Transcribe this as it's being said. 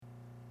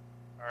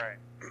All right.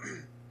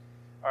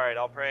 All right,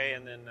 I'll pray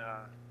and then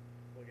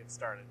we'll get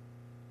started.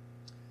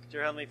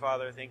 Dear Heavenly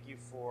Father, thank you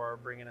for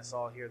bringing us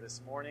all here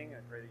this morning.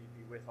 I pray that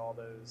you be with all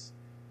those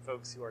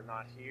folks who are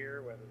not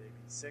here, whether they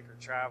be sick or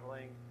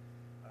traveling.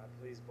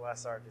 Please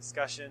bless our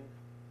discussion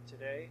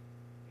today,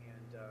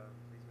 and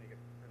please make it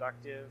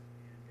productive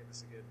and give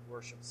us a good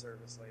worship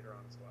service later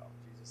on as well.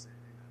 In Jesus' name,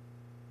 amen.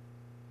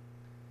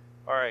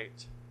 All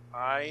right,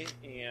 I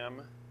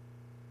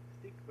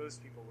think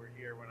most people were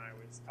here when I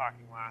was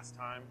talking last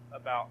time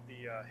about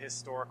the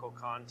historical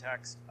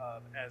context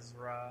of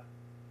Ezra.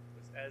 It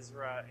was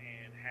Ezra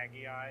and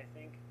Haggai, I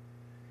think.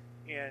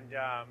 And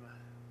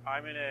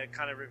I'm going to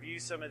kind of review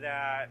some of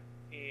that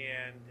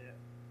and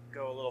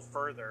go a little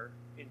further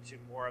into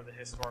more of the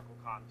historical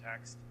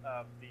context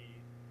of the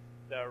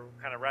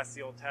kind of rest of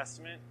the Old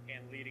Testament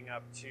and leading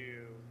up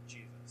to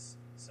Jesus.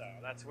 So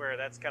that's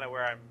kind of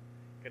where I'm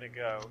going to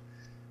go.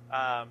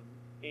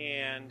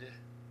 And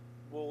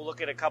we'll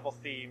look at a couple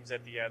themes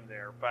at the end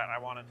there, but I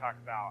want to talk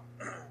about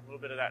a little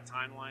bit of that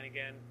timeline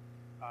again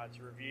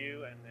to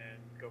review, and then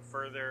go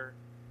further,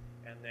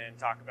 and then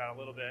talk about a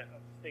little bit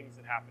of things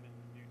that happened in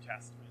the New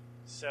Testament.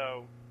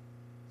 So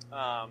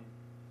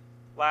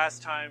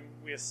last time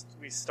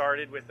we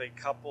started with a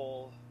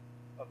couple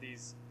of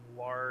these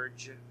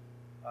large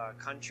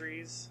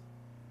countries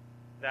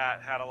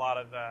that had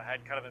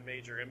had kind of a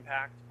major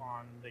impact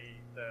on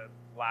the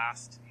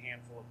last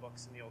handful of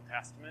books in the Old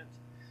Testament.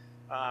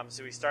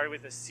 So we started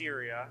with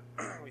Assyria.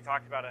 We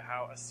talked about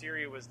how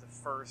Assyria was the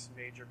first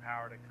major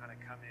power to kind of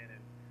come in and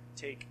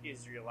take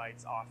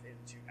Israelites off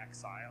into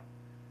exile.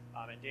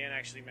 And Dan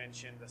actually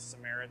mentioned the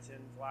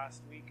Samaritans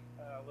last week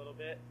a little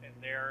bit, and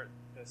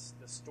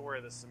the story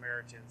of the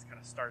Samaritans kind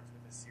of starts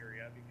with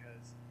Assyria,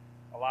 because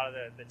a lot of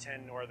the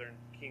 10 northern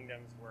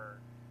kingdoms were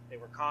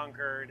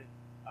conquered.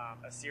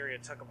 Assyria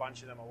took a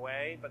bunch of them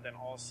away, but then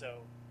also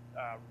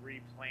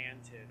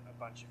replanted a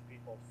bunch of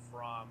people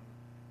from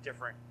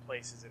different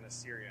places in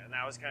Assyria, and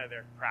that was kind of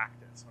their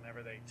practice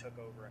whenever they took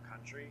over a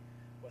country,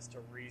 was to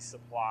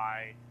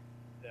resupply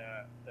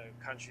the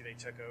country they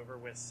took over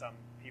with some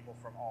people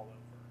from all over.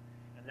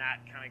 And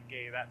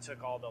that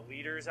took all the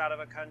leaders out of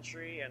a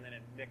country, and then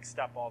it mixed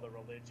up all the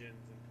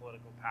religions and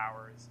political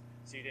powers,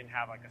 so you didn't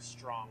have like a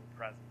strong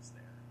presence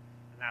there.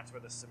 And that's where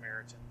the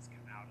Samaritans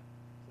come out of.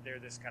 So they're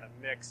this kind of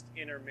mixed,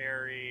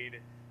 intermarried,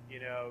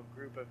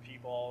 group of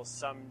people.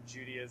 Some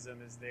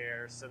Judaism is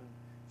there, some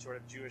sort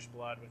of Jewish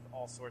blood, with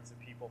all sorts of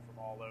people from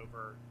all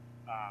over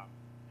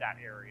that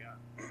area.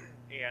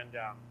 And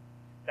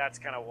that's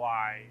kind of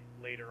why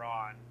later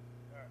on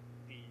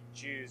the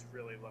Jews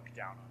really look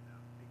down on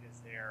them, because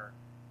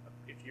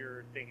if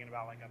you're thinking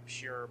about like a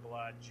pure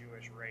blood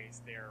Jewish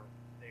race, they're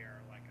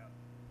like a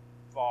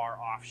far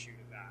offshoot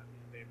of that.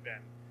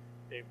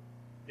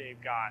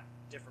 They've got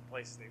different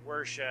places they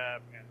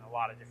worship and a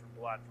lot of different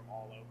blood from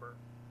all over.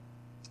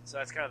 So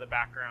that's kind of the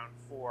background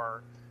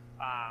for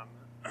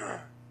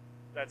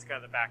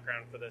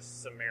the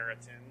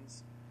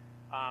Samaritans.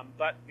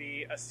 But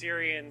the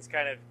Assyrians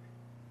kind of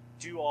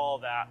do all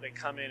that. They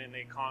come in and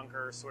they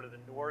conquer sort of the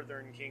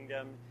northern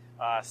kingdom,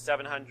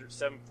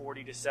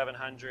 740 to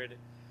 700.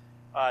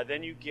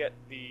 Then you get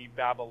the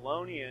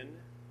Babylonian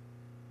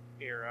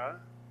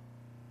era.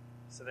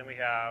 So then we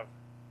have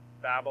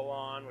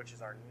Babylon, which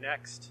is our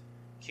next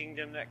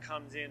kingdom that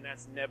comes in.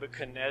 That's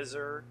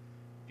Nebuchadnezzar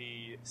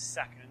the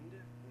second.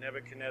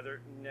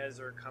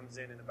 Nebuchadnezzar comes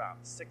in about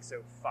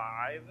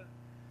 605.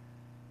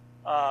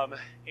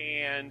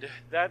 And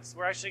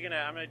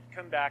I'm going to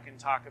come back and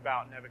talk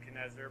about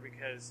Nebuchadnezzar,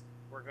 because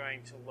we're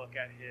going to look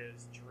at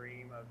his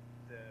dream of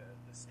the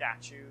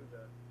statue,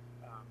 the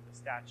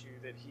statue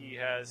that he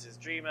has his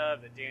dream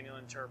of, that Daniel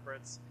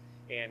interprets,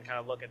 and kind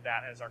of look at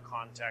that as our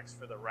context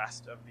for the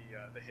rest of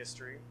the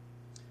history.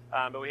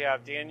 But we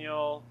have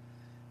Daniel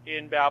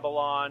in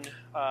Babylon.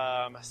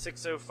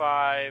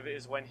 605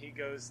 is when he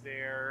goes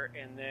there,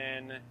 and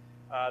then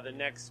the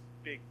next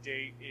big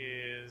date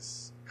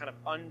is kind of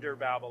under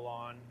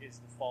Babylon is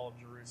the fall of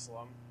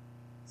Jerusalem.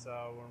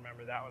 So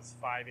remember, that was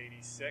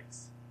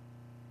 586.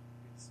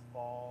 It's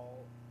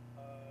fall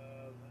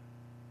of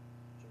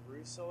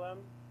Jerusalem.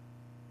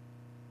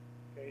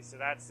 Okay, so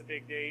that's the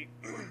big date.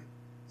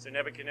 So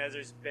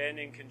Nebuchadnezzar's been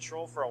in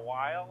control for a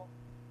while.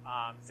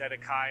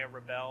 Zedekiah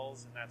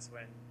rebels, and that's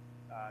when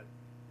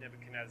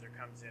Nebuchadnezzar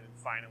comes in and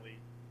finally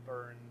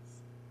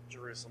burns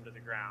Jerusalem to the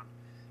ground.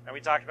 And we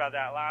talked about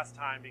that last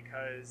time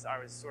because I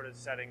was sort of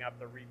setting up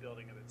the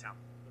rebuilding of the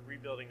temple. The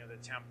rebuilding of the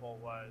temple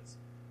was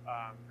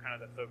kind of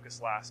the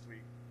focus last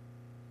week.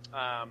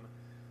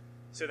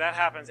 So that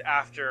happens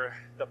after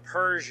the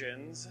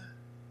Persians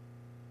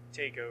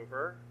take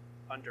over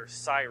under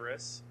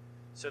Cyrus.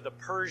 So the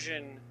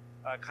Persian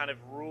kind of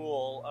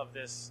rule of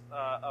this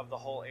of the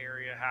whole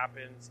area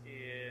happens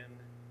in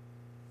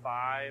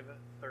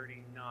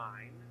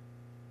 539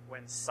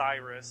 when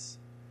Cyrus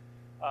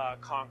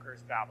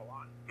conquers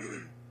Babylon.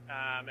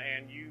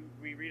 And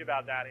we read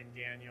about that in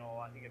Daniel,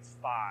 I think it's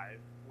 5,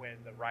 when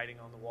the writing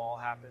on the wall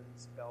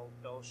happens.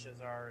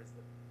 Belshazzar is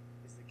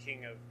the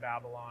king of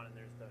Babylon, and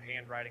there's the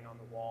handwriting on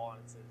the wall,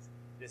 and it says,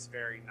 "This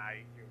very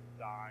night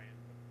die, and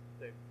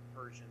the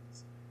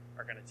Persians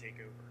are going to take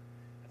over.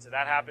 And so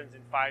that happens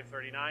in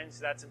 539,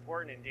 so that's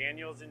important. And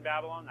Daniel's in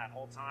Babylon that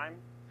whole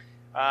time.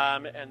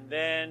 And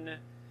then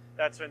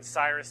that's when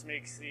Cyrus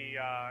makes the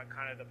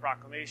kind of the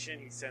proclamation.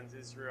 He sends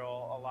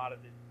Israel, a lot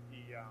of the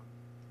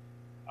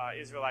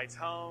Israelites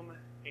home,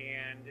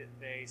 and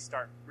they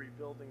start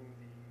rebuilding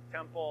the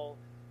temple.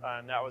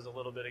 And that was a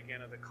little bit,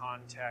 again, of the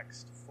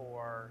context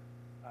for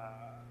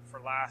the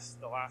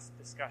last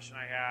discussion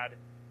I had.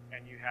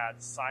 And you had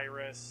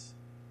Cyrus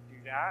do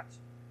that,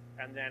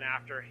 and then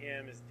after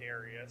him is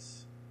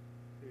Darius,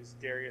 who's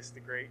Darius the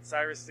Great.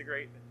 Cyrus the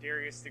Great, but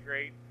Darius the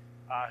Great,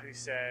 who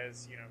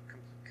says,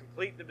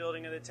 complete the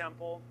building of the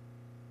temple.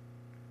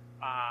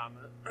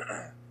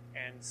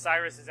 And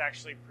Cyrus is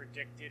actually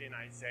predicted in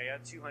Isaiah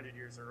 200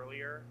 years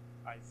earlier.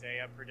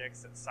 Isaiah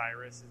predicts that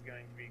Cyrus is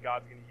going to be,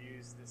 God's going to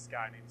use this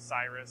guy named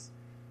Cyrus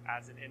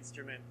as an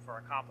instrument for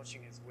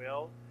accomplishing his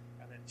will.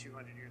 And then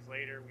 200 years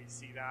later, we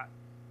see that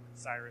when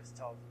Cyrus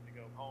tells him to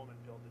go home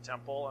and build the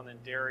temple. And then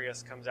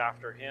Darius comes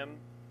after him.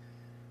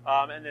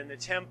 And then the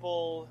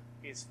temple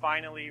is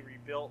finally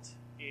rebuilt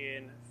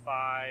in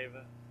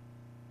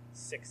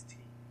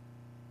 516.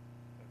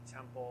 The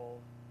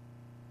temple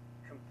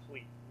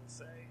complete, we'll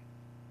say.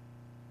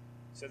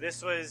 So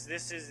this is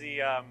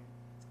the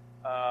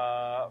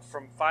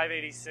from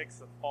 586,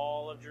 the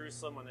fall of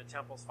Jerusalem, when the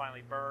temple's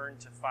finally burned,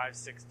 to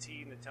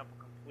 516, the temple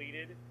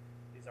completed.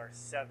 These are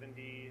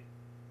 70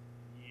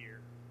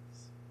 years.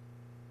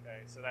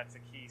 Okay, so that's a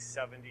key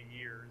 70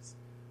 years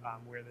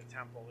where the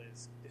temple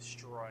is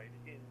destroyed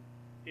in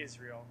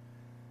Israel.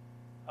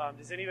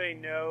 Does anybody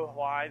know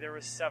why there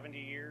was 70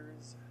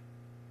 years?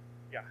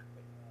 Yeah.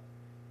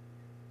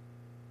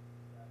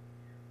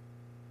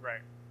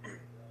 Right.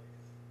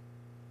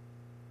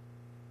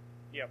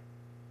 Yep.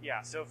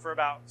 Yeah, so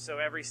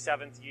every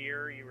seventh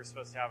year you were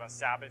supposed to have a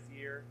Sabbath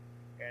year,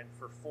 and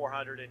for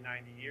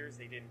 490 years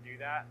they didn't do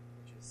that,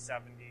 which is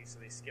 70, so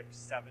they skipped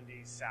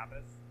 70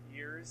 Sabbath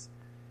years.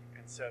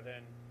 And so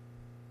then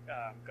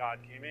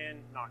God came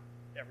in, knocked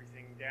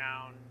everything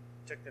down,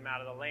 took them out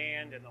of the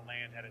land, and the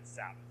land had its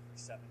Sabbath for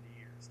 70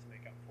 years to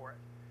make up for it.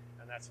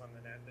 And that's when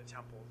the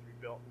temple was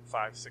rebuilt in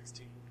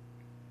 516.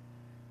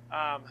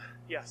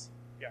 Yes,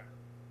 yeah.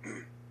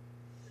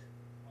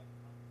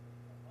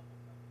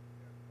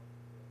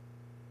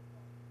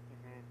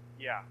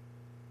 Yeah.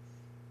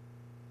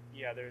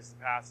 Yeah, there's the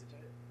passage.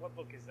 What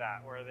book is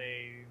that? Where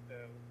they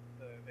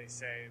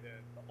say the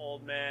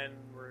old men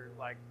were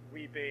like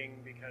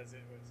weeping because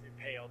it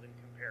paled in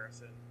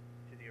comparison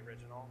to the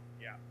original.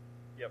 Yeah.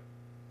 Yep.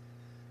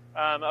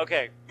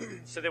 Okay.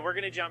 So then we're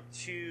going to jump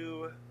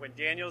to when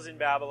Daniel's in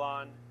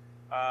Babylon.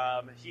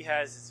 He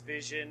has this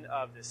vision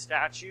of the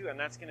statue, and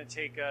that's going to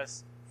take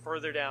us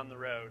further down the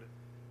road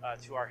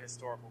to our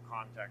historical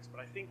context. But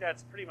I think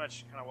that's pretty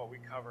much kind of what we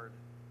covered.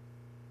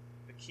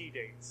 The key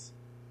dates: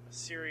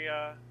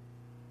 Assyria,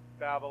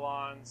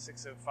 Babylon,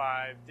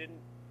 605. Didn't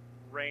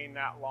reign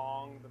that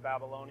long. The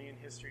Babylonian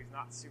history is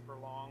not super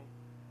long.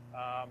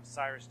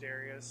 Cyrus,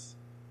 Darius,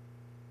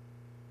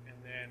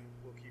 and then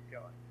we'll keep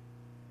going.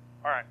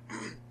 All right.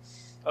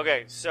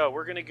 Okay, so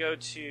we're going to go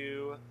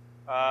to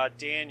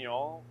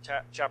Daniel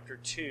chapter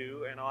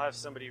 2, and I'll have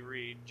somebody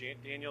read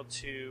Daniel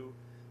 2.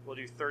 We'll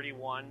do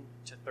 31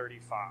 to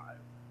 35.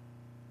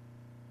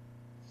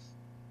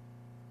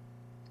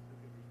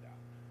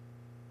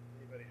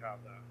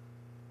 Have that.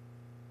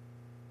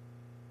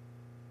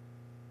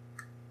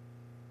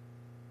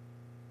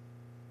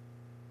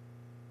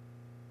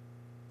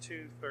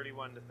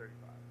 2:31 to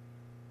 35.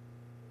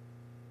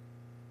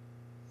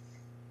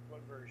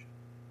 What version?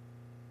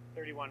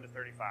 31 to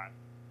 35.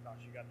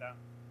 Josh, you got that?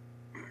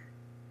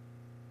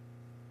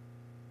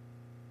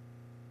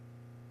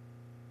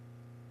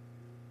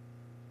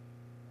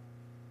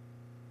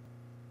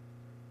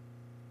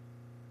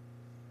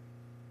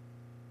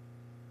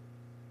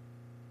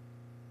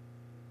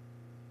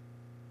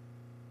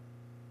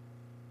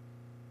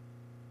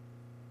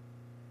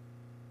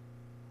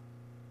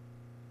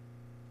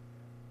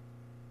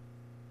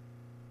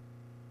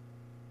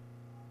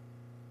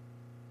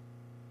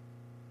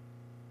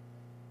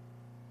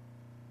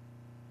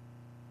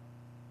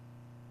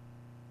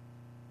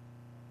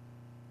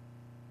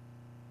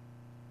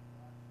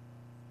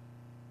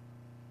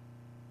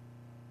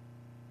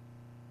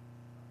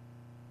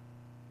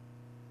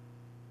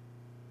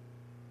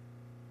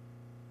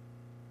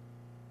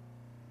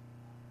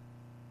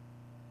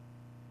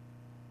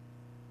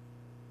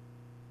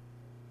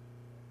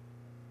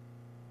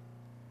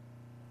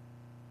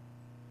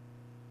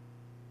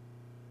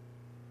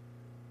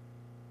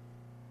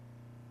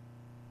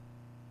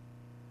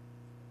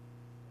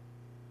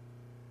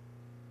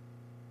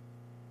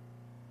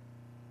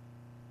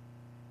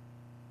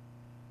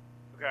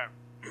 Okay,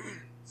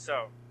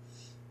 so,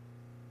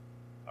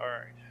 all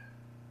right,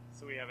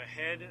 so we have a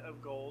head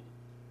of gold,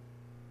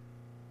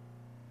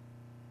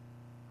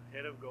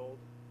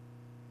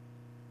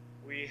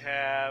 we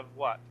have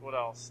what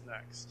else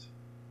next?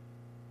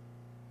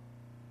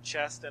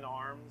 Chest and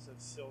arms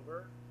of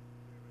silver,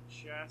 we have a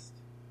chest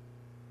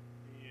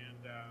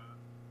and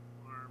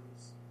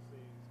arms, so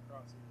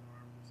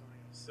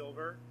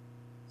silver.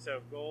 So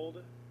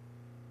gold,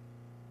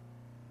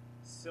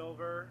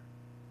 silver.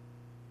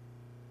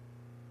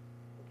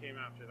 What came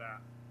after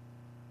that?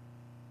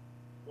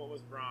 What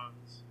was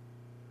bronze?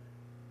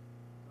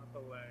 Not the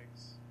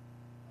legs.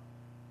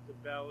 The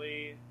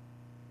belly and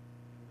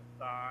the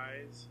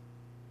thighs.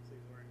 So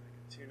he's wearing like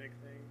a tunic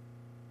thing.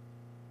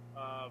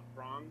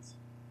 Bronze.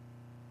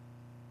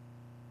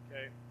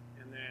 Okay.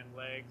 And then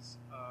legs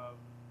of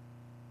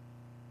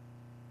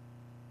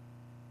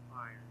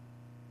iron.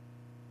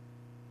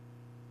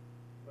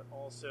 But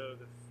also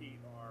the feet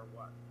are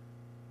what?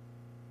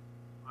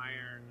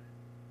 Iron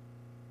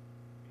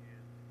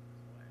and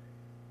clay.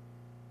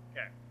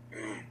 Okay.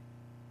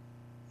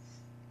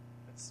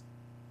 That's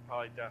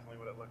probably definitely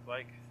what it looked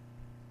like.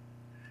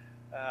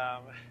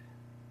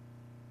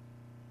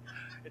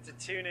 It's a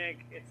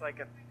tunic. It's like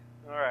a...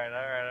 All right.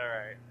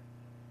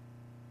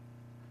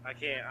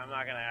 I'm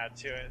not going to add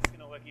to it. It's going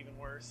to look even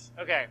worse.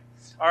 Okay.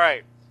 All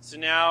right. So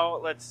now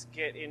let's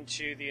get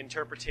into the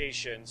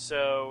interpretation.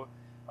 So,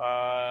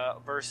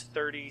 verse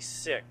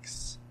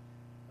 36.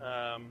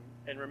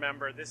 And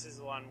remember, this is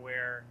the one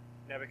where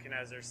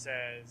Nebuchadnezzar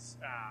says,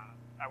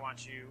 I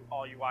want you,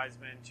 all you wise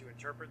men, to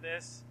interpret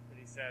this. But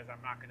he says,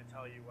 I'm not going to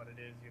tell you what it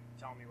is. You have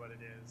to tell me what it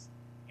is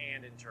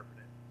and interpret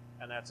it.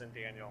 And that's when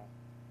Daniel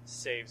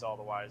saves all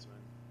the wise men.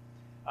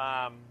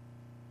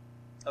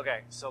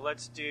 Okay, so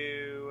let's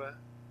do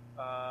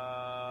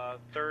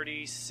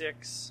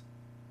 36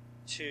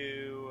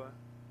 to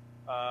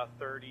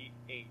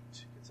 38.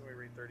 Can somebody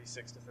read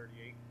 36 to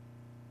 38?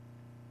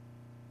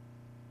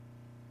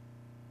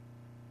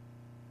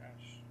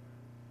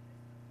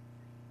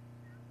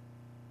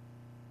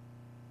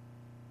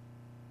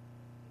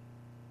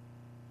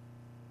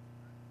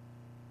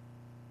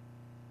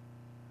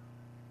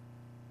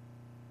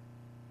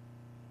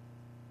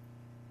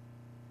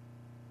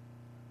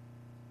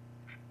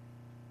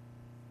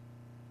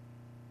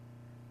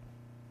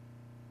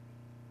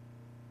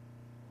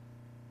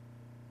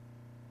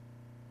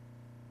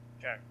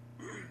 Okay.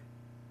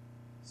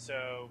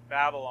 So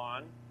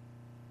Babylon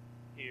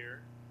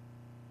here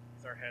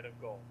is our head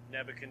of gold.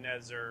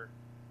 Nebuchadnezzar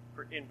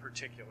in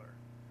particular.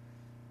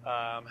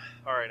 All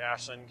right,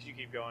 Ashlyn, can you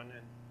keep going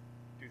and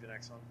do the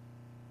next one?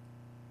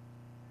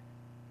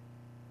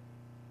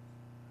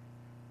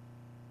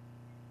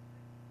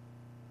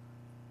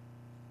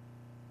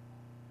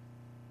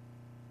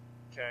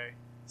 Okay.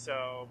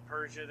 So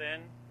Persia then.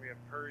 We have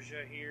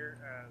Persia here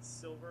as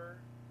silver.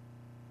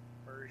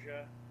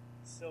 Persia,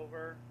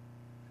 silver.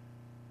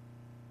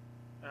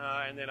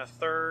 And then a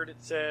third, it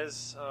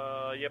says,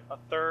 a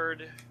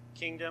third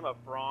kingdom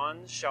of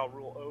bronze shall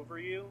rule over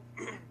you.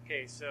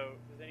 Okay, so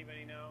does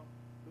anybody know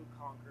who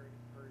conquered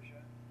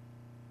Persia?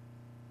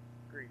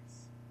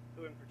 Greece.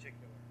 Who in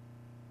particular?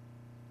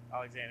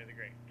 Alexander the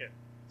Great. Good.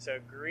 So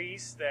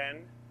Greece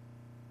then,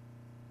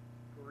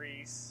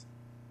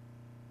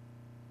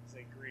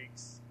 say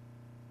Greeks,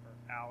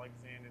 or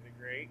Alexander the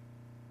Great,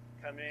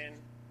 come in.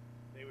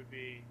 They would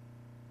be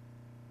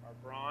our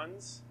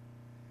bronze.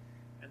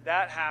 And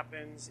that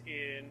happens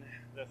in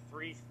the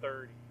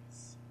 330s.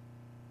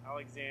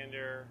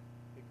 Alexander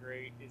the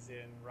Great is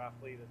in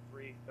roughly the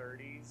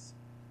 330s.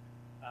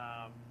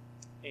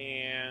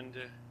 And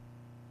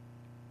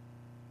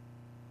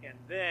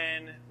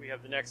then we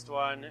have the next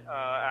one.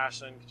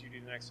 Ashlyn, could you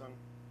do the next one?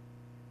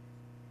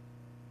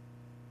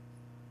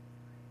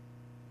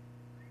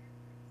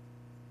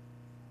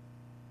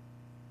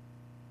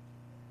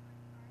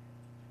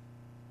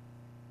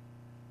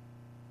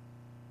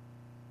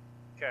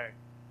 Okay.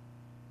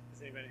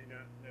 Does anybody know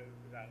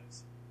who that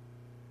is?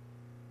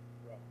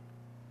 Rome.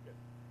 Good.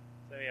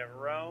 So we have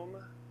Rome.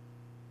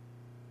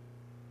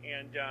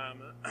 And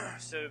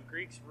so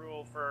Greeks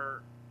rule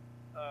for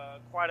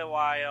quite a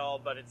while,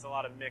 but it's a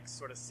lot of mixed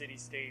sort of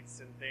city-states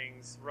and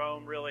things.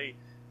 Rome really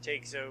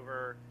takes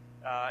over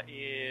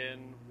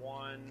in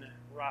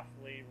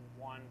roughly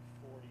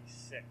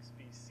 146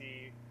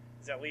 BC.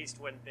 Is at least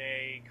when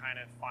they kind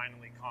of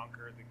finally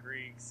conquer the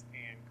Greeks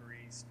and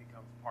Greece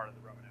becomes part of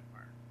the Roman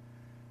Empire.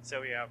 So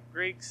we have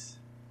Greeks,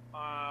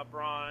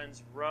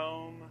 bronze,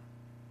 Rome,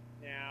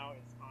 now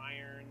it's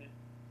iron,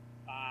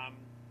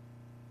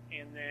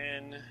 and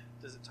then,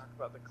 does it talk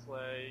about the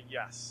clay?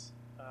 Yes.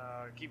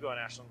 Keep going,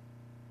 Ashlyn.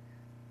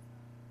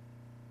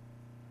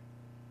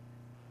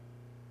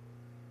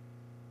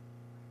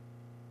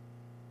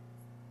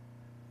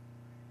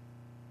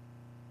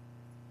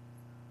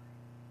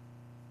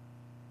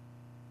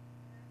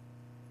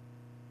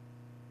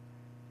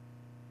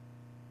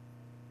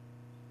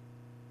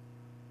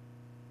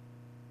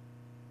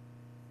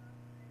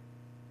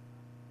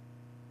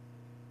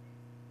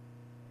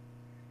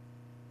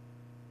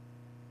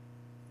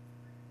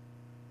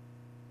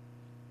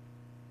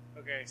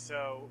 Okay,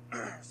 so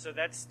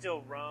that's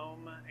still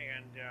Rome,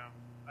 and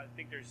I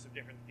think there's some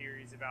different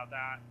theories about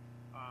that.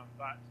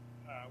 But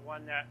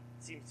one that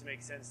seems to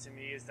make sense to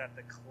me is that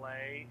the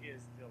clay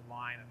is the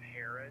line of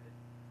Herod.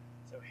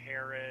 So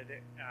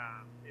Herod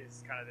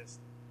is kind of this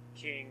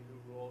king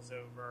who rules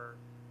over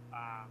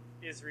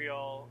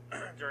Israel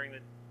during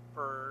the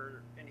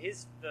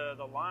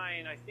the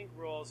line, I think,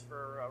 rules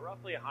for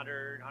roughly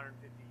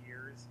 150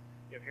 years.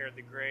 You have Herod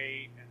the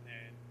Great, and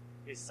then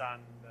his son,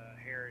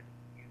 Herod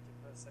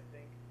Antipas, I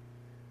think.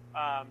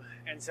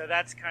 And so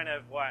that's kind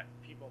of what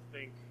people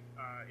think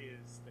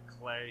is the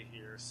clay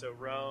here. So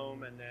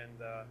Rome, and then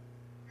the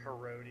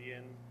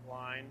Herodian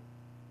line.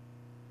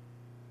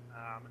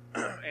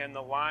 And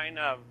the line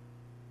of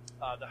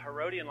the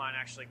Herodian line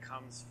actually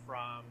comes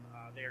from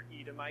their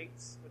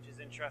Edomites, which is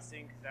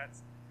interesting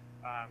because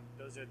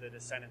those are the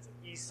descendants of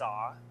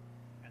Esau,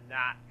 and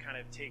that kind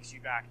of takes you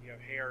back. You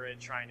have Herod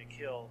trying to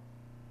kill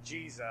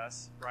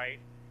Jesus, right?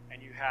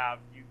 And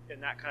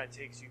and that kind of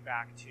takes you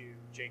back to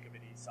Jacob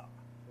and Esau,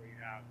 where you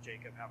have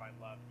Jacob have I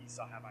loved,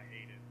 Esau have I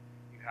hated.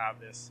 You have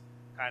this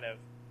kind of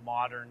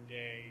modern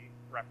day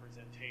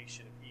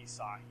representation of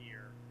Esau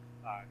here,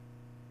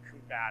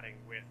 combating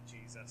with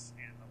Jesus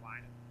and the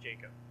line of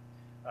Jacob.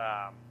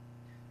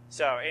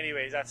 So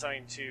anyways, that's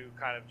something to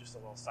kind of just a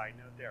little side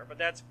note there. But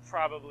that's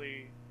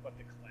probably what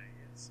the clay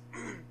is.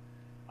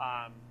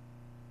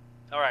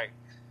 All right.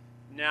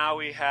 Now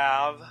we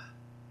have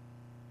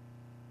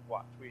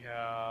what?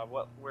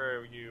 Where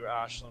are you,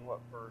 Ashlyn? What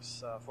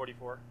verse?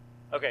 44?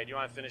 Okay, do you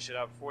want to finish it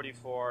up?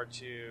 44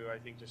 to, I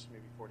think, just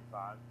maybe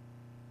 45.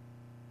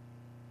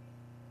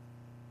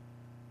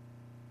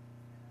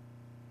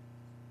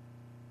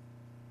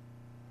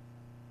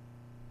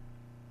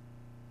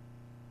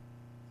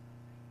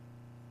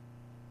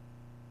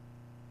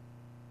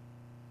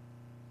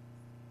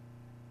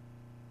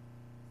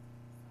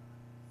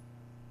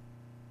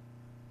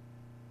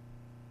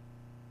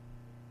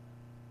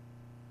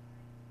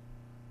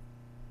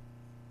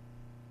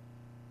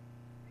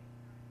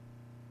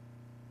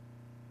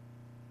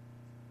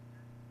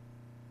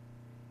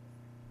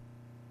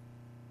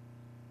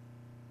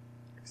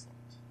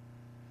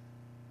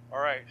 All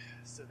right,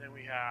 so then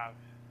we have,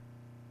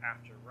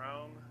 after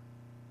Rome,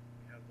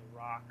 we have the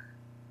rock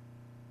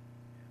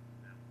and the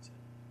mountain.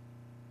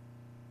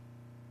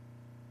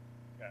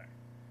 Okay.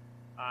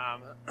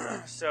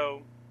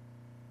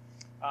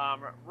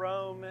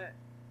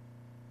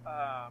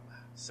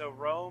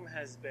 Rome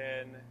has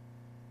been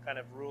kind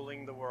of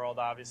ruling the world,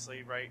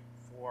 obviously, right,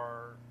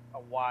 for a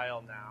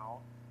while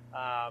now.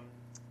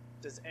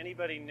 Does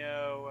anybody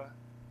know,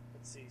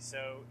 let's see,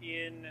 so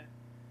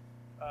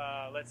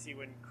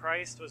when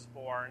Christ was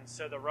born,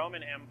 so the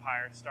Roman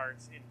Empire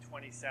starts in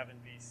 27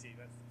 BC.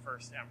 That's the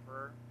first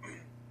emperor.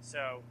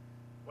 So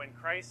when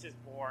Christ is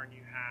born,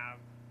 you have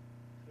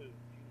who's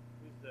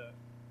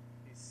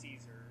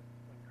Caesar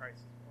when Christ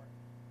is born?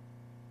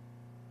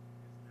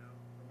 You guys know,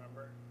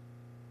 remember?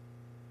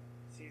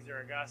 Caesar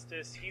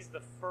Augustus. He's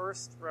the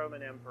first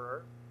Roman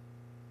emperor,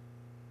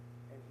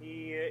 and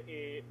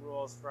he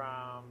rules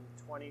from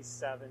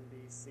 27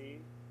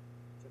 BC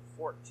to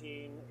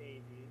 14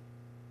 AD.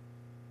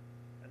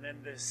 And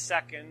then the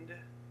second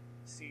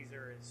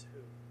Caesar is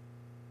who?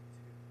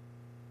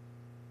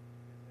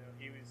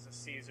 He was a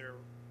Caesar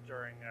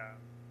during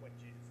when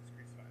Jesus was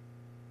crucified.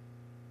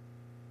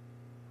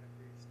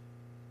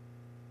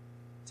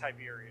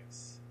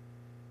 Tiberius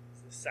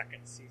is the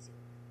second Caesar.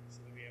 So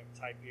then we have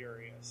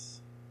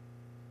Tiberius.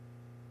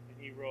 And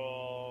he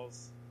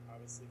rules,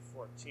 obviously,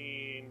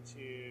 14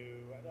 to,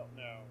 I don't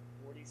know,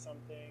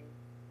 40-something.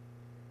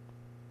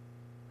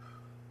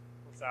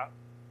 What's that?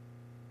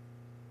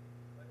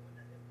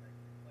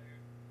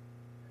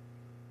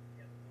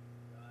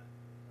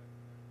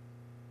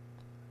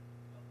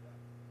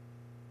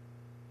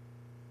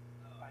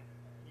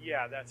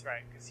 Yeah, that's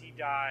right, because he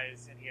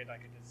dies and he had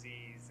like a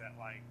disease that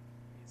like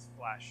his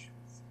flesh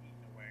was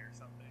eaten away or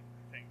something,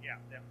 I think. Yeah,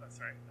 that's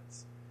right.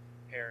 That's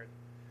Herod.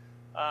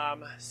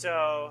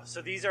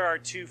 So these are our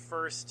two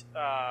first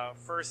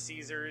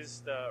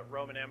Caesars. The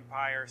Roman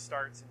Empire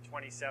starts in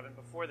 27.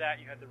 Before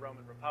that, you had the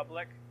Roman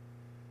Republic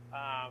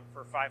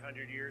for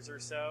 500 years or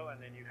so,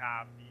 and then you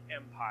have the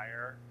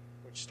Empire,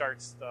 which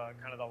starts the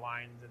kind of the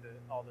lines of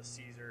all the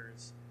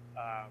Caesars.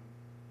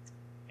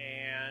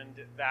 And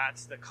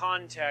that's the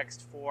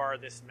context for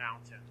this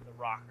mountain, the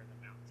rock or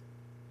the mountain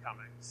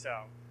coming.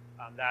 So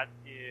that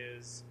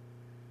is,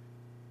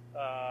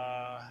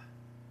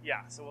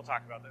 so we'll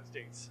talk about those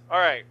dates. All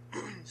right,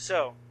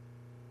 so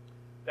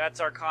that's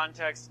our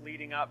context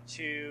leading up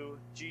to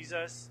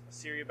Jesus,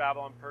 Assyria,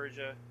 Babylon,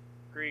 Persia,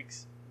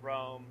 Greeks,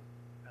 Rome,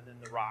 and then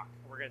the rock.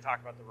 We're going to talk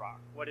about the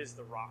rock. What is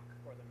the rock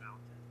or the mountain?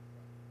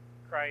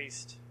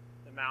 Christ.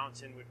 The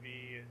mountain would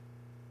be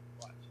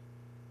what?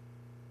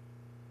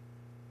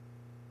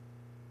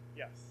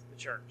 Yes, the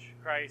church.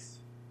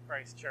 Christ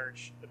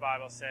church. The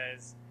Bible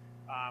says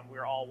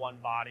we're all one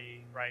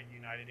body, right?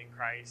 United in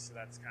Christ. So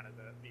that's kind of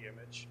the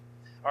image.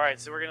 All right,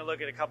 so we're going to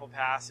look at a couple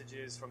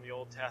passages from the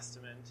Old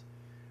Testament.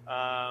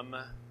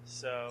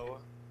 So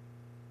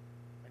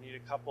I need a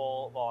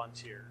couple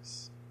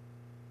volunteers.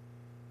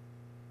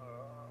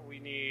 We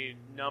need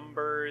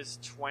Numbers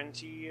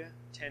 20,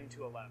 10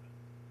 to 11.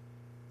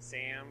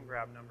 Sam,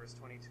 grab Numbers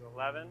 20 to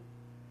 11.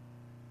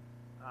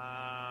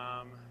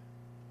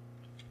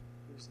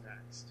 Who's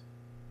next?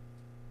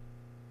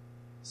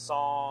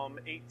 Psalm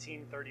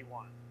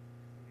 18:31.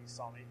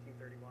 Psalm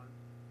 18:31.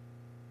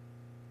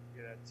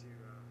 get that to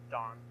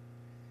Don.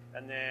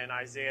 And then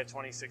Isaiah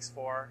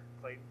 26:4,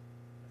 Clayton.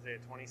 Isaiah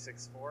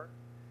 26:4.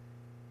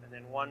 And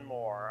then one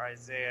more,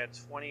 Isaiah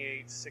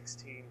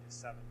 28:16 to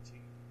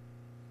 17.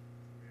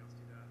 Somebody else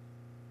do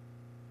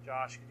that.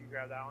 Josh, could you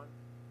grab that one?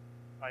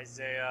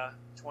 Isaiah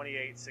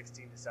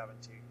 28:16 to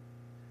 17.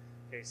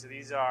 Okay, so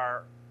these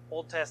are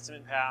Old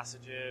Testament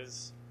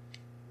passages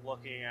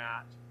looking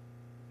at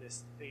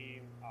this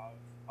theme of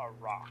a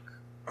rock.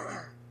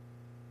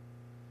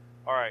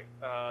 All right,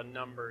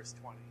 Numbers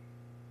 20.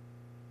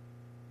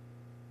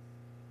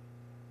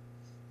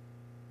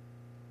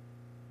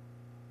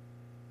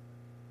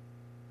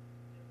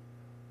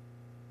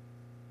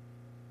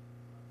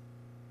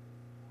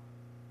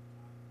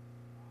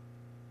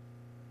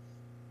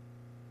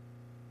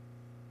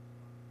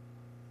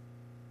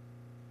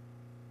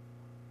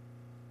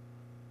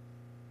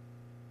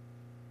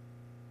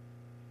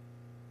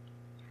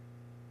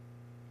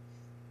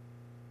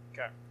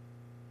 Okay.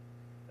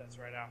 That's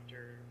right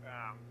after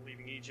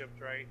leaving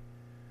Egypt, right?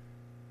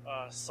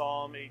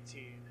 Psalm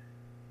 18.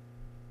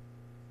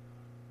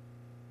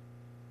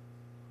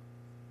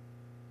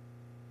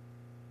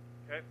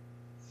 Okay.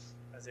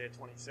 Isaiah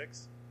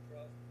 26.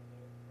 Trust in the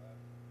Lord forever,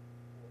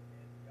 for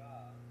in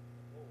God,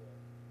 the Lord,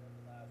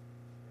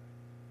 everlasting strength.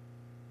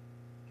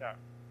 Okay.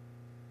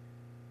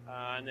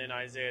 And then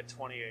Isaiah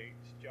 28.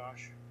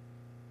 Josh.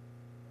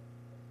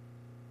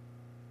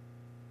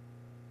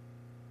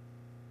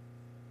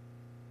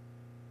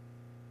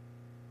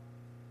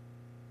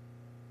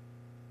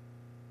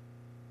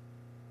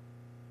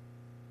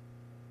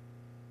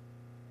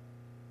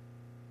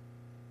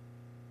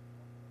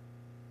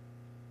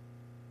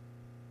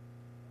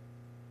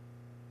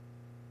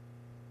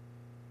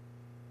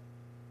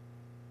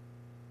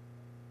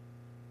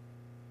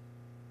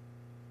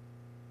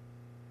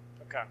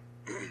 Okay.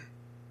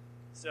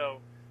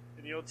 So,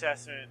 in the Old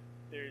Testament,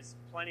 there's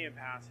plenty of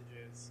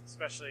passages,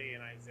 especially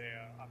in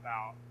Isaiah,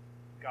 about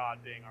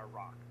God being our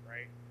rock,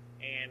 right?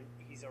 And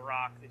He's a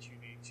rock that you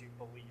need to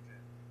believe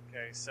in.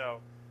 Okay, so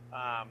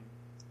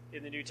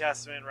in the New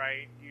Testament,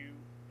 right,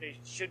 they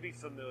should be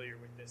familiar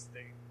with this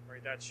thing,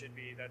 right? That's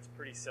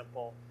pretty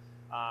simple.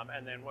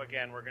 And then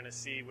again, we're going to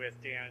see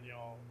with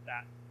Daniel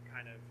that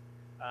kind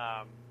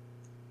of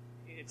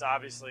it's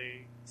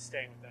obviously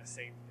staying with that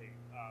same thing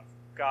of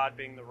God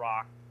being the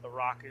rock. The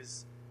rock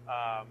is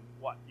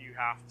what you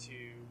have to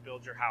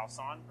build your house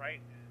on, right?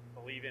 And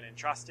believe in and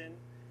trust in.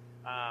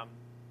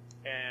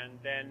 And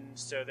then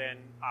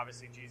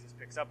obviously Jesus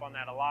picks up on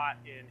that a lot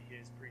in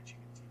his preaching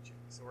and teaching.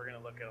 So we're going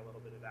to look at a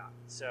little bit of that.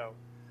 So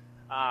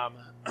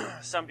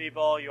some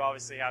people, you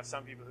obviously have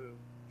some people who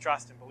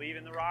trust and believe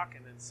in the rock,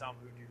 and then some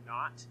who do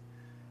not.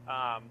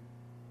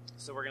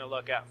 So we're going to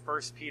look at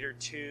 1 Peter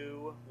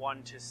 2,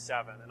 1 to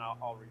 7, and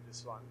I'll read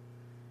this one.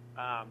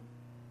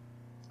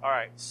 All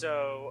right,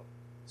 so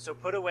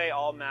put away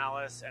all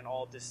malice and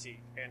all deceit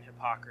and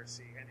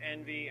hypocrisy and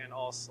envy and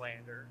all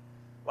slander.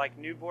 Like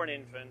newborn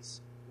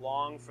infants,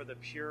 long for the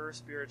pure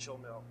spiritual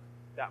milk,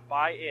 that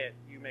by it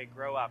you may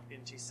grow up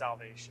into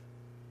salvation.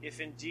 If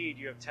indeed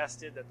you have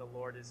tested that the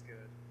Lord is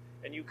good,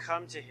 and you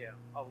come to him,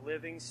 a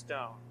living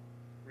stone,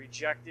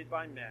 rejected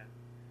by men,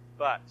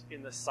 but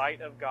in the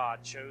sight of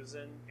God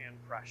chosen and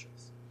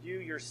precious. You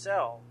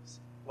yourselves,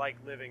 like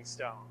living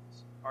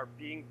stones, are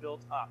being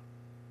built up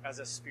as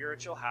a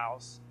spiritual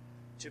house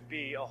to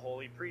be a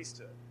holy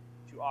priesthood,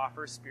 to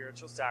offer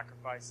spiritual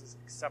sacrifices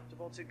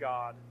acceptable to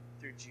God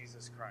through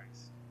Jesus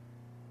Christ.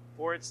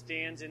 For it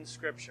stands in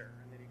Scripture,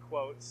 and then he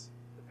quotes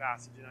the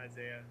passage in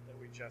Isaiah that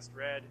we just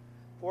read.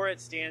 For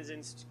it stands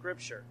in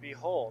Scripture,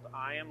 behold,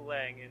 I am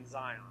laying in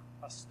Zion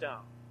a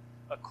stone,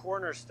 a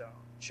cornerstone,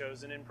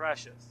 chosen and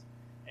precious,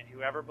 and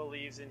whoever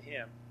believes in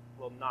him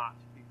will not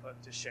be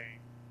put to shame.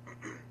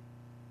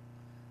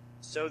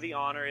 So the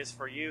honor is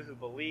for you who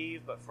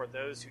believe, but for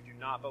those who do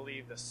not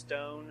believe, the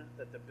stone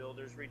that the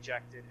builders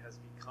rejected has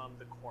become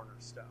the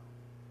cornerstone.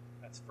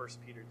 That's 1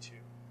 Peter 2.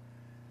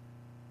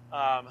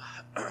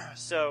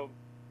 So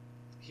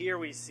here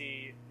we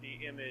see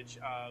the image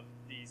of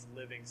these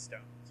living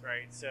stones,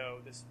 right?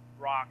 So this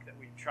rock that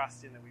we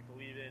trust in, that we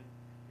believe in,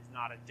 is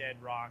not a dead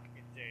rock.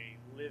 It's a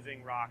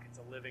living rock. It's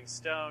a living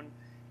stone.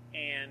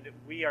 And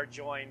we are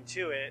joined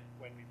to it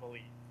when we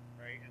believe,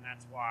 right? And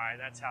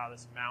that's how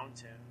this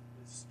mountain,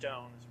 this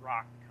stone, this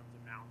rock becomes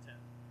a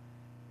mountain.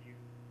 You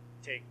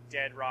take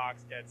dead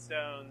rocks, dead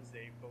stones,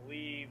 they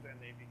believe, and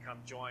they become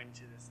joined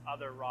to this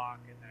other rock,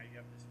 and now you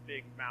have this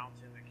big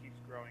mountain that keeps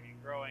growing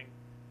and growing,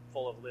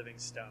 full of living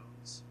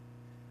stones.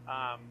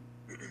 All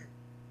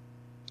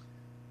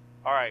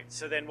right,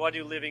 so then what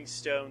do living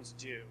stones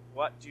do?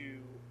 What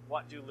do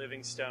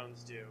living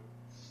stones do?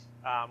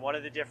 One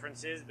of the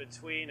differences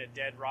between a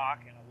dead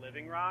rock and a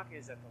living rock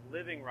is that the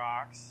living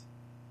rocks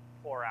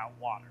pour out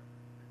water.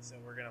 And so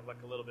we're going to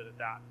look a little bit at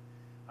that.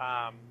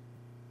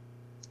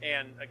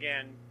 And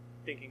again,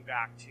 thinking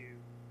back to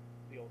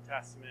the Old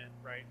Testament,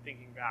 right?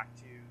 Thinking back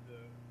to the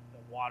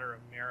water of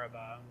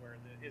Meribah, where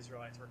the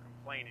Israelites were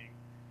complaining.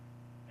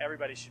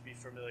 everybody should be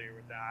familiar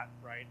with that,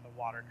 right? The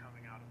water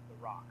coming out of the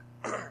rock.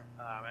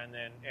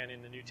 And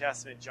in the New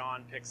Testament,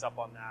 John picks up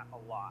on that a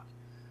lot.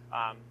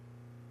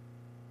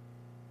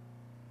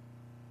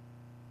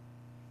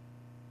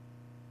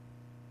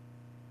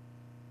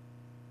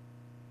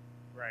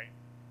 Right.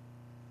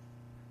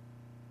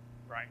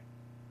 Right.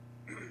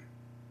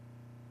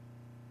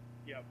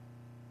 Yep.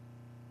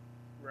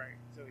 Right.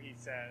 So he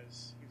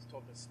says, he was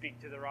told to speak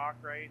to the rock,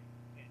 right?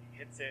 And he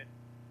hits it,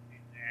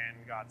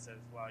 and God says,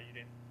 well, you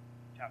didn't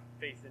have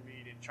faith in me,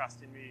 you didn't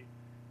trust in me,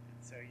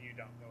 and so you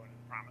don't go into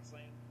the promised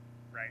land.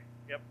 Right.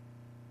 Yep.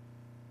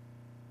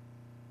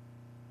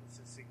 It's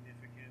a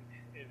significant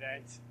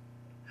event.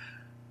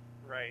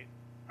 Right.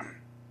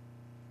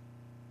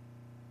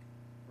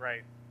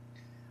 Right.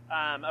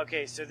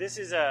 Okay, so this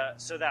is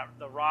so that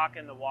the rock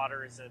and the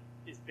water is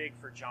big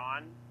for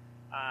John,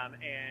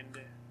 and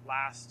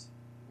last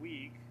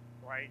week,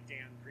 right,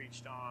 Dan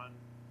preached on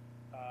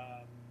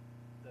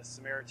the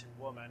Samaritan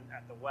woman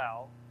at the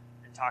well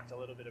and talked a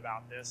little bit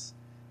about this.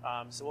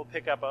 So we'll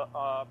pick up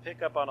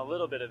on a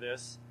little bit of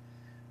this,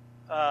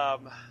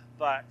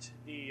 but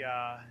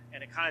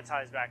and it kind of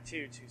ties back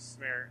to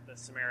the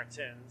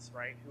Samaritans,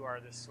 right, who are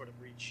this sort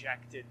of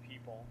rejected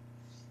people.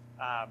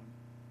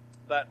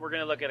 But we're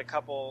going to look at a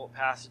couple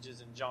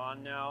passages in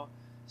John now.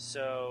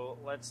 So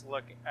let's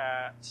look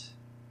at,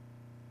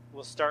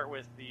 we'll start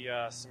with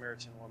the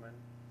Samaritan woman.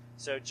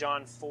 So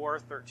John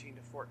 4:13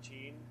 to 14.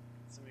 Can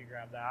somebody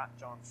grab that?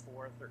 John 4:13 to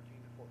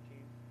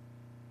 14.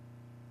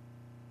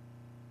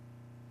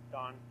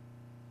 Don.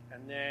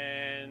 And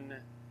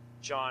then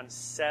John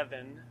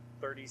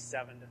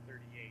 7:37 to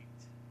 38.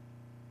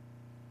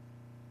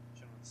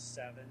 John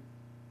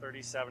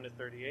 7:37 to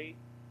 38.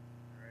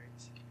 All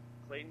right.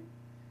 Clayton.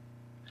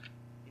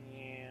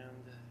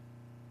 And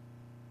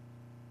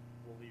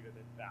we'll leave it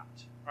at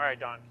that. All right,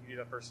 Don, can you do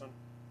that first one?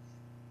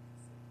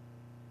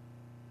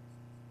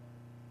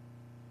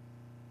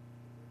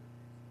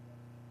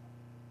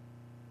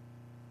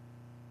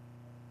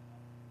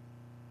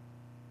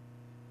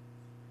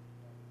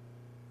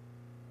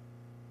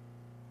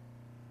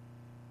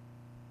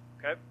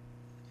 Okay.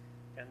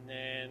 And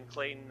then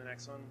Clayton, the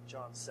next one,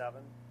 John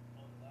 7.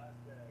 On the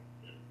last day,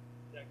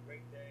 that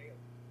great day of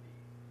the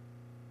feast,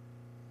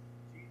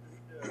 Jesus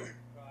stood and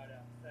cried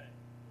out, saying,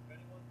 if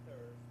anyone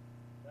thirsts,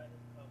 let him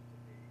come to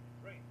me and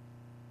drink.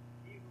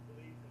 He who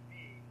believes in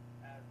me,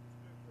 as the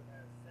scripture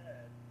has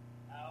said,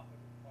 out of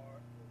his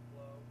heart will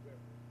flow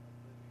rivers of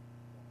living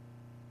water.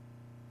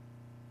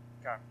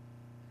 Okay.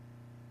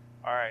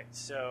 All right,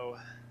 so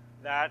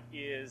that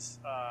is,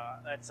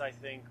 that's, I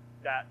think,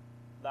 that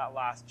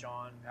last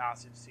John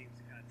passage seems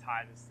to kind of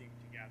tie this theme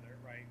together,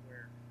 right?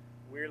 Where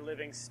we're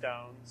living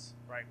stones,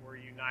 right? We're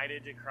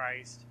united to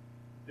Christ,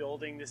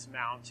 building this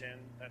mountain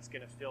that's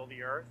going to fill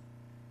the earth.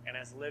 And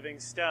as living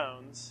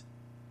stones,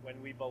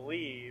 when we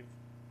believe,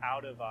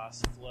 out of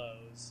us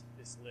flows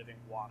this living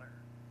water.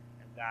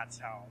 And that's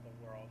how the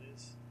world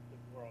is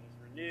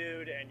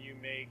renewed, and you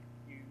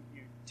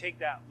take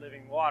that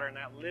living water, and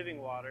that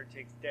living water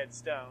takes dead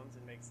stones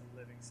and makes them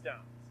living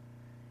stones.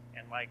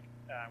 And like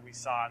we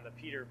saw in the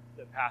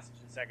passage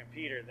in 2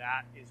 Peter,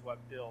 that is what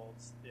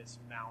builds this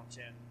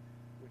mountain,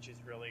 which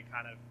is really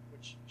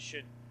which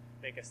should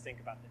make us think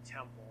about the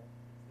temple.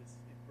 It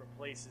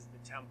replaces the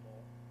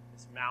temple,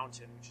 this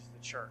mountain, which is the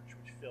church,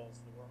 which fills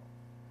the world.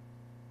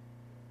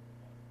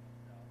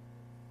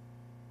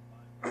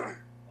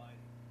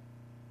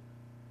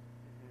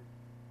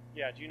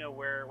 Yeah, do you know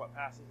what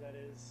passage that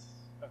is?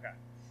 Okay,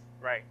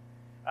 right.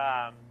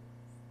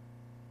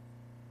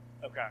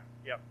 Okay,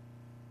 yep.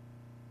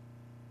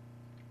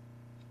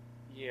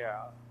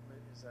 Yeah,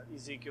 is that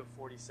Ezekiel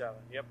 47?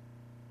 Yep.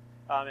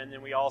 And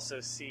then we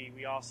also see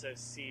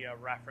a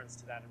reference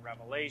to that in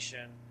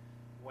Revelation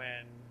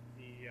when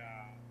the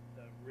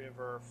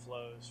river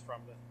flows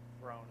from the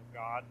throne of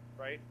God,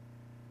 right?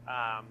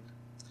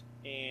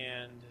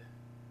 And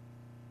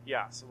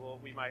yeah, so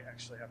we might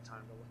actually have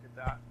time to look at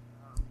that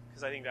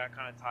because I think that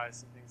kind of ties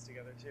some things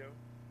together too.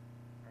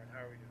 All right, how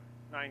are we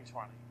doing?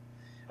 9:20.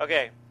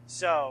 Okay,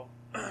 so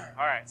all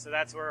right, so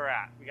that's where we're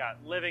at. We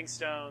got living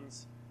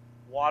stones.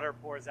 Water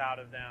pours out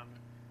of them.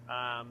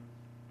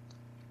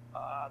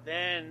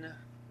 Then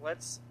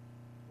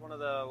one of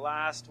the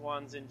last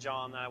ones in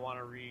John that I want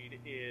to read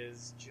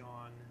is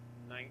John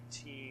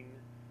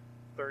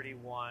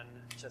 19:31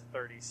 to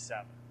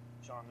 37.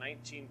 John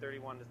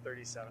 19:31 to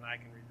 37. I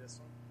can read this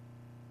one.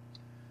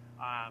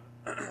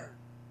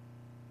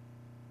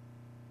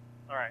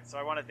 All right, so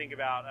I want to think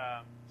about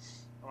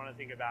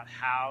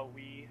how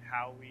we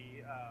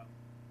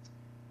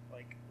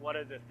like what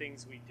are the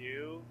things we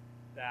do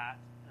that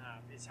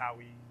is how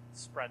we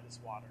spread this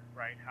water,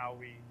 right? How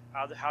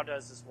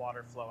does this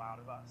water flow out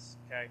of us?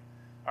 Okay.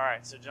 All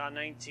right. So John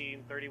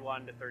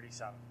 19:31 to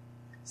 37.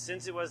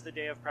 Since it was the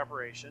day of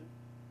preparation,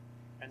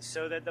 and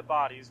so that the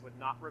bodies would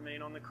not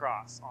remain on the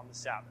cross on the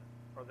Sabbath,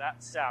 for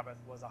that Sabbath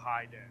was a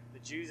high day, the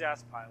Jews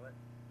asked Pilate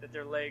that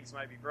their legs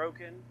might be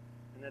broken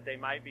and that they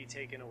might be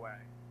taken away.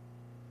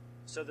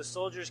 So the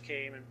soldiers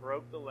came and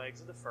broke the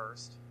legs of the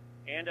first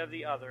and of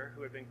the other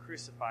who had been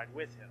crucified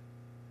with him.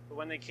 But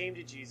when they came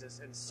to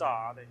Jesus and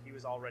saw that he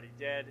was already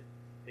dead,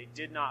 they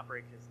did not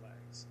break his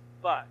legs.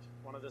 But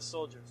one of the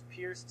soldiers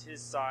pierced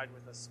his side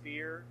with a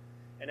spear,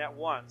 and at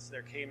once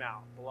there came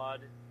out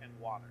blood and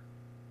water.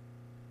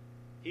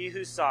 He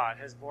who saw it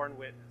has borne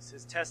witness.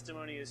 His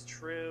testimony is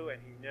true, and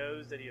he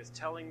knows that he is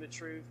telling the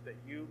truth, that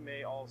you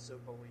may also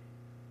believe.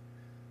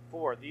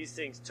 For these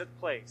things took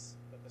place,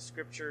 that the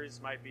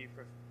scriptures might be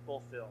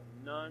fulfilled.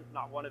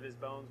 Not one of his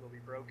bones will be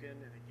broken.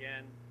 And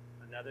again,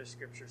 another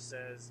scripture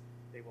says,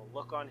 they will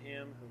look on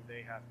him whom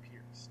they have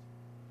pierced.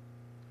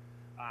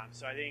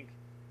 So I think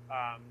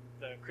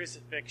the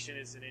crucifixion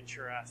is an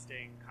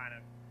interesting kind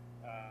of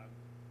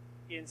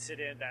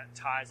incident that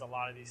ties a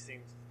lot of these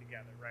things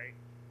together, right?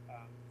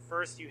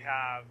 First, you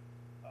have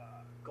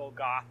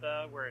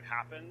Golgotha, where it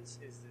happens,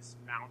 is this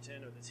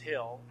mountain or this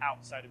hill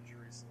outside of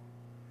Jerusalem,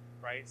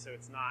 right? So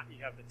it's not,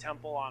 you have the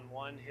temple on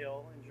one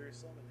hill in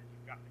Jerusalem, and then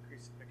you've got the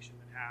crucifixion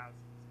that has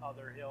this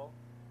other hill.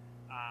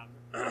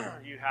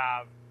 You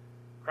have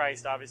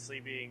Christ obviously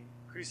being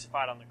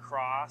crucified on the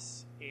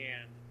cross,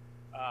 and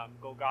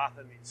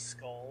Golgotha means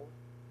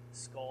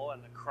skull,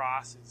 and the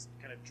cross is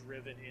kind of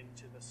driven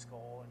into the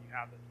skull, and you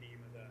have the theme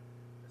of the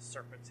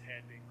serpent's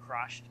head being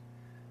crushed.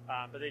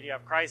 But then you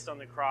have Christ on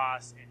the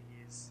cross, and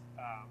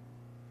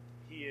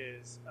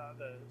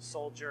the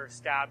soldier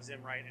stabs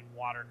him, right, and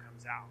water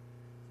comes out.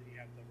 So you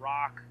have the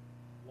rock,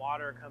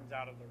 water comes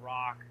out of the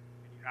rock,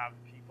 and you have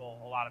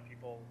a lot of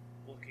people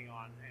looking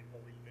on and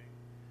believing.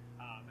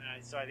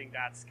 So I think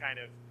that's kind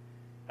of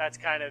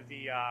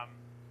the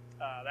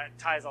that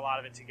ties a lot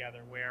of it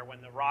together. Where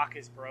when the rock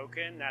is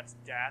broken, that's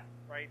death,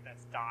 right?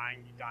 That's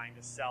dying. You dying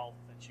to self.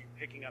 That's you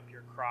picking up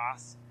your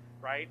cross,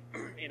 right,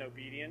 in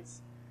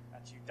obedience.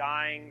 That's you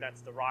dying,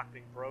 that's the rock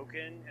being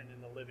broken, and then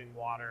the living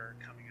water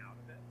coming out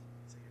of it.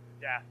 So you have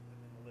the death,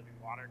 and then the living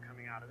water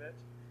coming out of it.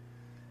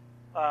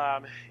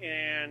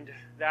 And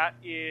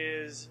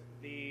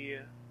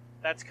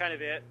that's kind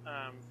of it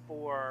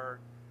for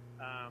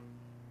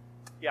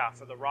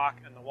the rock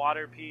and the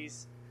water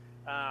piece.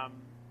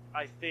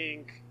 I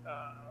think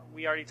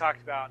we already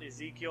talked about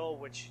Ezekiel,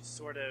 which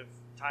sort of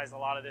ties a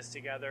lot of this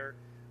together.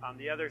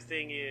 The other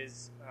thing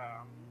is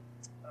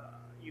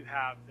you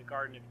have the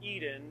Garden of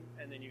Eden,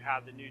 and then you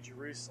have the New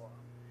Jerusalem.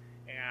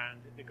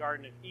 And the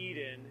Garden of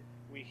Eden,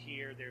 we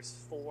hear there's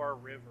 4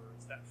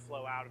 rivers that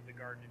flow out of the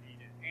Garden of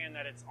Eden, and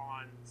that it's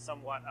on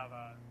somewhat of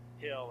a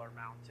hill or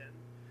mountain.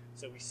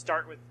 So we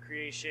start with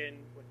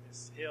creation with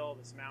this hill,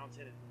 this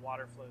mountain, and the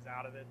water flows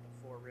out of it,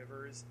 the 4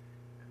 rivers,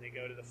 and they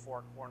go to the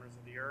 4 corners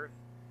of the earth.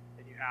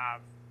 Then you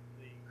have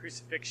the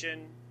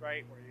crucifixion,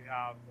 right, where you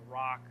have the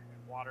rock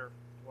and water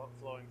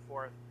flowing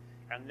forth.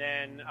 And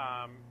then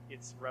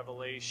it's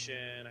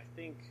Revelation,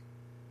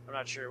 I'm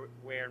not sure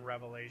where in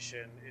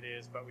Revelation it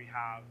is, but we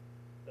have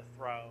the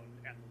throne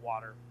and the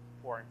water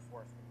pouring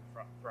forth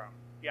from the throne.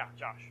 Yeah,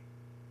 Josh.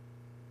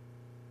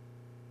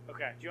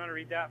 Okay, do you want to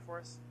read that for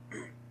us?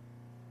 Okay.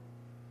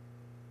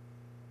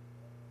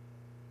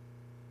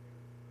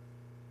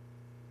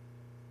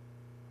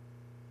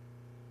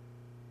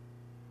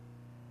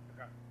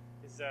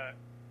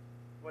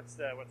 What's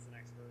the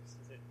next verse?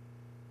 Is it?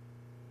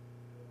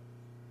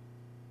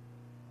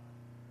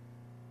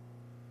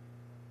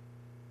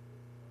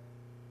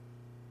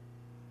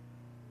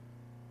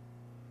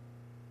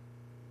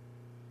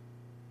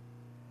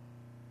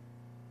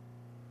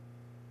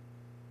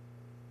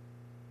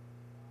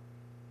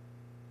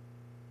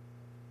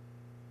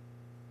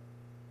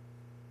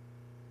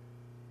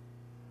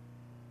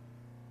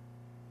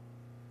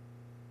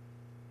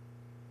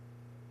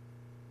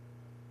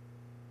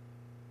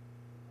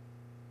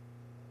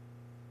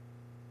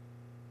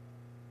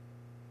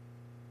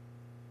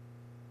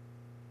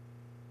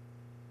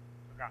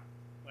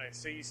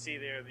 So you see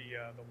there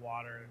the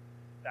water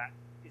that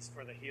is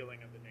for the healing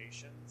of the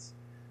nations,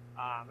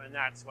 and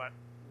that's what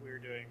we're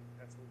doing.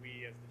 That's what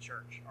we as the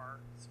church are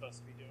supposed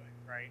to be doing,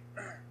 right?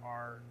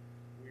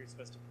 We're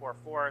supposed to pour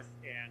forth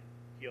and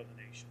heal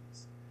the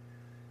nations.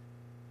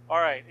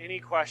 All right. Any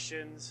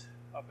questions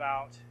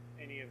about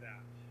any of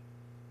that?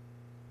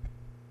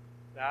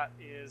 That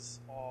is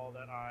all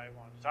that I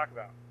wanted to talk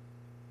about,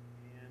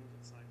 and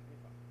it's 9:25.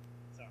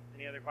 So,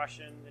 any other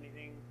questions?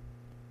 Anything?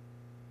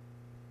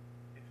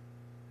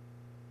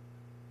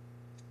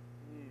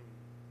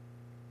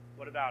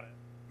 What about it?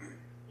 We're going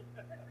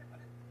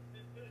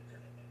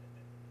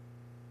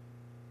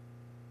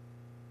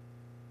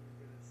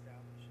to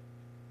establish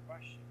a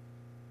question.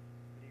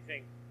 What do you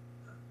think?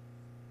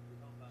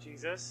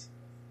 Jesus?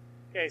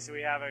 Okay, so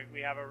we have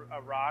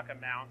a rock, a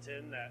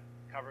mountain that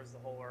covers the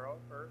whole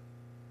earth.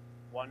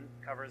 One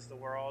covers the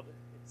world.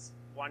 It's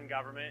one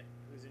government.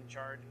 Who's in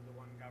charge of the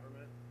one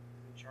government?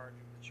 Who's in charge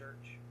of the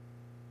church?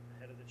 The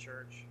head of the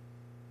church.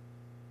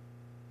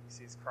 He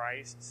sees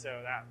Christ.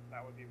 So that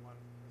would be one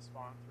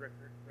response. Rick.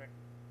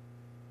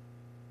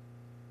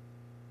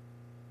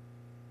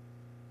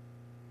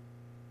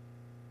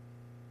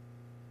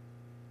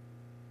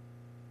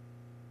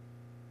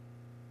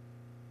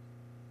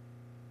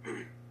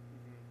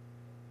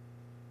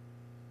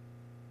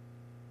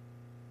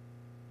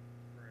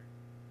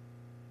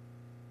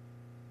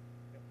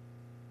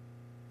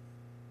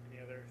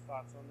 other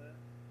thoughts on that?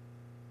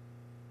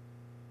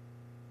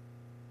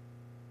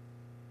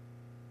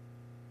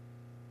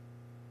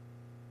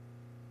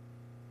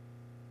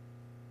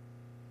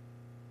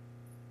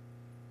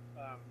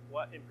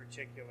 What in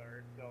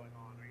particular going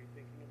on are you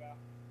thinking about?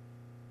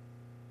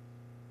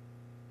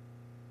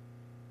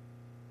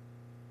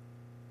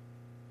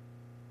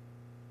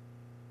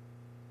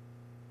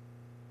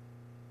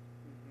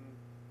 Mm-hmm.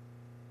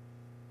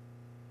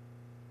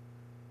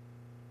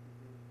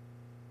 Mm-hmm.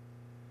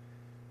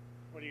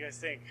 What do you guys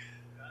think?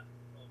 God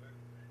control of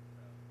everything,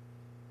 so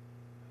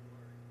don't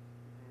worry.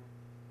 Mm-hmm.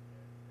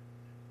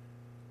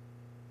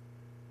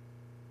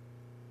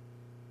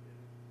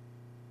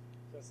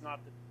 So it's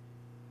not the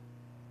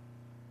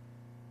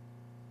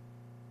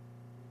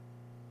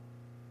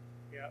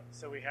yeah.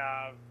 So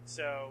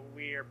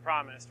we are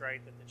promised,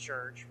 right, that the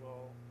church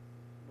will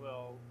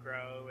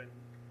grow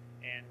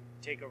and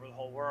take over the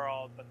whole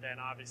world. But then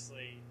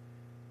obviously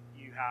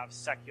you have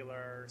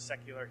secular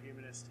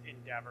humanist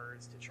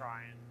endeavors to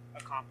try and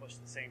accomplish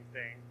the same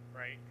thing,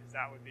 right? Because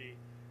that would be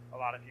a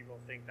lot of people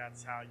think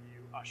that's how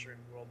you usher in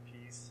world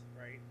peace,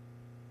 right?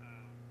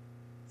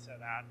 So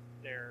that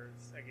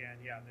there's again,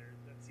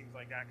 that seems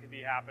like that could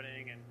be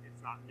happening, and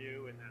it's not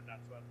new, and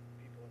that's what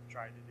people have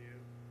tried to do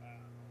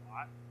a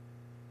lot.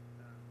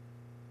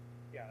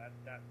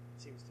 That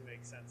seems to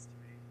make sense to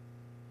me.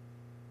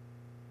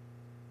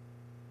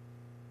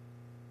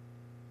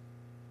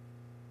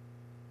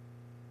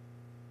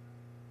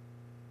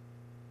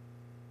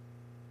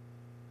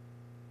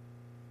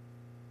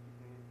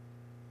 Mm-hmm.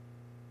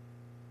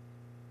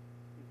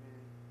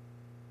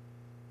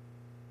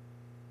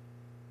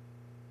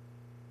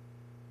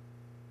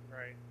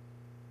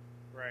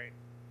 Mm-hmm. Right.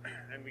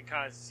 And we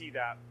kind of see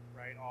that,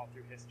 right, all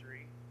through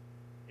history.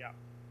 Yeah.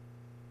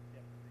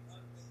 Yeah, that makes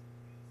sense.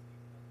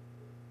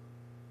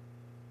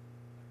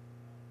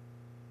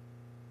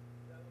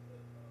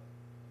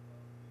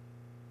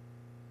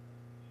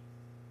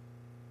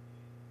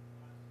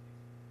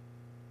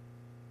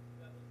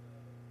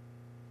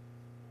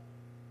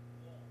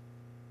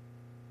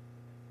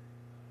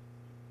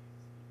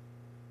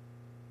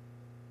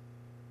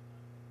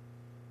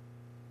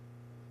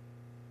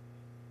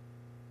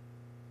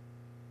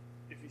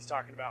 If he's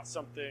talking about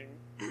something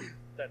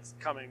that's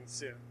coming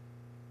soon.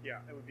 Yeah,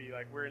 it would be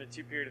like we're in a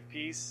 2 period of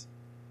peace.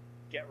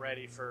 Get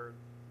ready for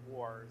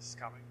wars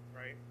coming,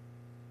 right?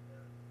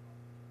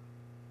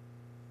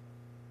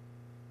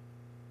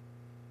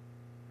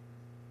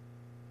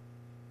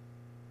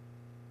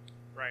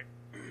 Right.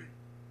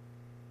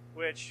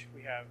 Which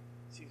we have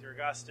Caesar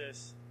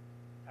Augustus,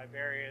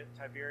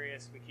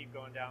 Tiberius. We keep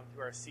going down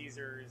through our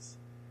Caesars.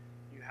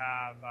 You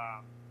have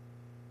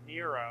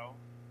Nero.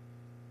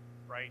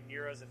 Right,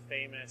 Nero's a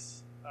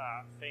famous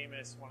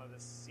one of the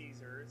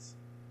Caesars.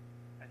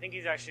 I think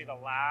he's actually the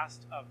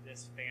last of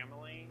this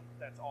family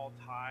that's all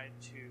tied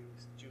to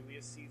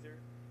Julius Caesar.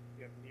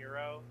 You have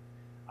Nero,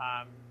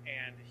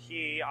 and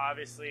he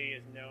obviously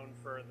is known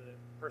for the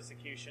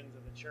persecutions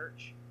of the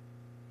church.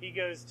 He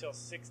goes till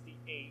 68.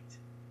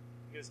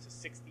 He goes to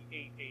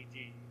 68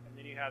 AD, and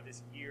then you have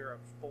this year of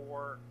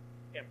 4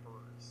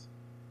 emperors,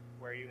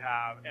 where you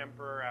have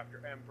emperor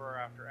after emperor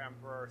after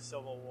emperor,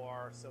 civil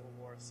war,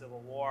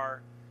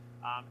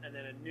 and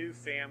then a new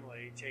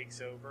family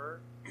takes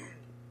over,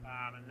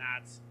 and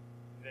that's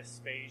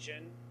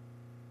Vespasian.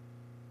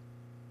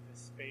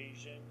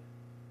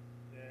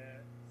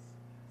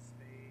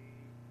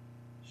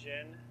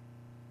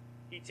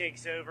 He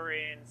takes over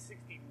in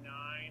 69,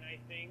 I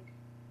think.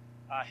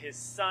 His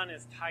son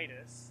is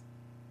Titus.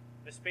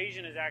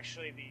 Vespasian is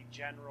actually the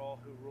general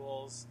who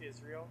rules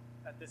Israel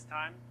at this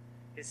time.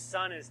 His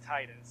son is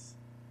Titus.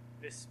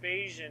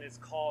 Vespasian is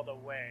called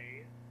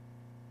away.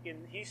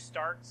 He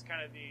starts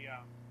kind of the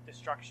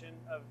destruction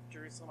of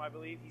Jerusalem, I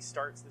believe. He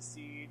starts the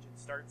siege and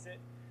starts it.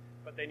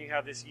 But then you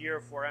have this year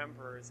of 4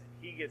 emperors, and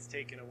he gets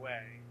taken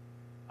away.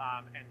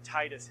 And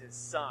Titus, his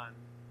son,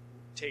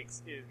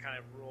 kind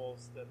of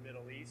rules the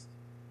Middle East,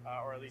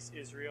 or at least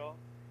Israel.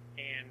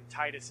 And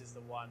Titus is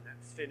the one that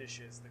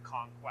finishes the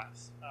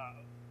conquest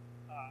of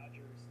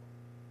Jerusalem.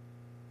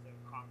 So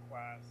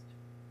conquest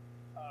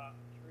of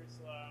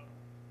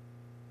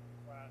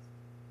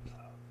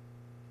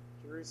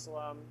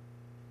Jerusalem,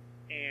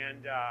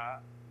 and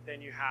then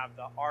you have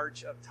the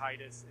Arch of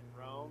Titus in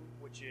Rome,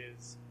 which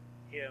is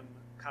him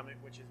coming,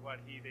 which is what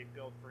they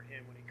build for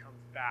him when he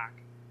comes back,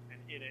 and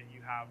in it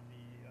you have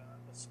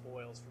the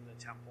spoils from the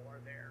temple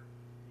are there.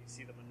 You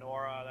see the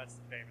menorah, that's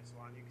the famous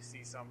one. You can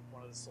see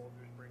one of the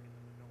soldiers bringing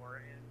the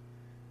menorah in,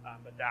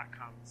 but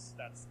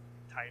that's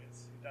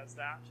Titus who does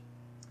that.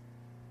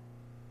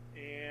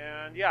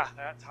 And yeah,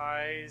 that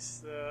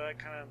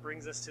kind of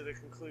brings us to the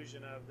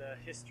conclusion of the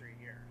history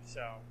here.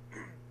 So,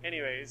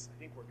 anyways, I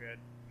think we're good.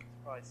 It's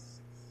probably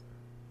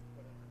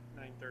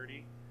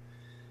 9:30.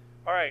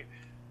 All right,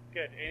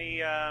 good.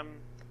 Any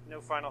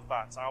no final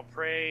thoughts? I'll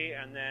pray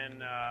and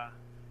then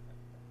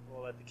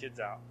we'll let the kids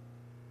out.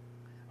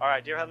 All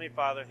right, dear Heavenly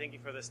Father, thank you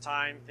for this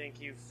time. Thank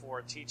you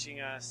for teaching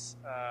us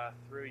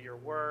through your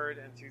word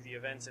and through the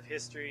events of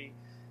history.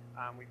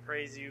 We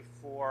praise you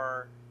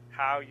for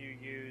how you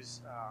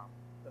use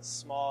the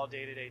small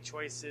day-to-day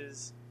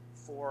choices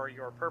for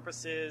your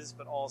purposes,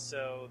 but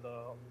also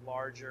the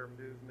larger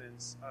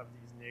movements of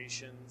these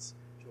nations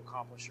to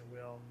accomplish your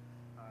will.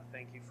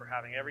 Thank you for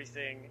having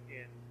everything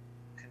in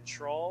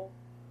control.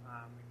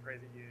 We pray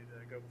that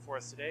you'd go before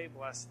us today,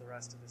 bless the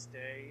rest of this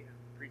day and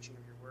the preaching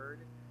of your word.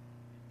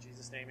 In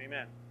Jesus' name,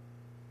 amen.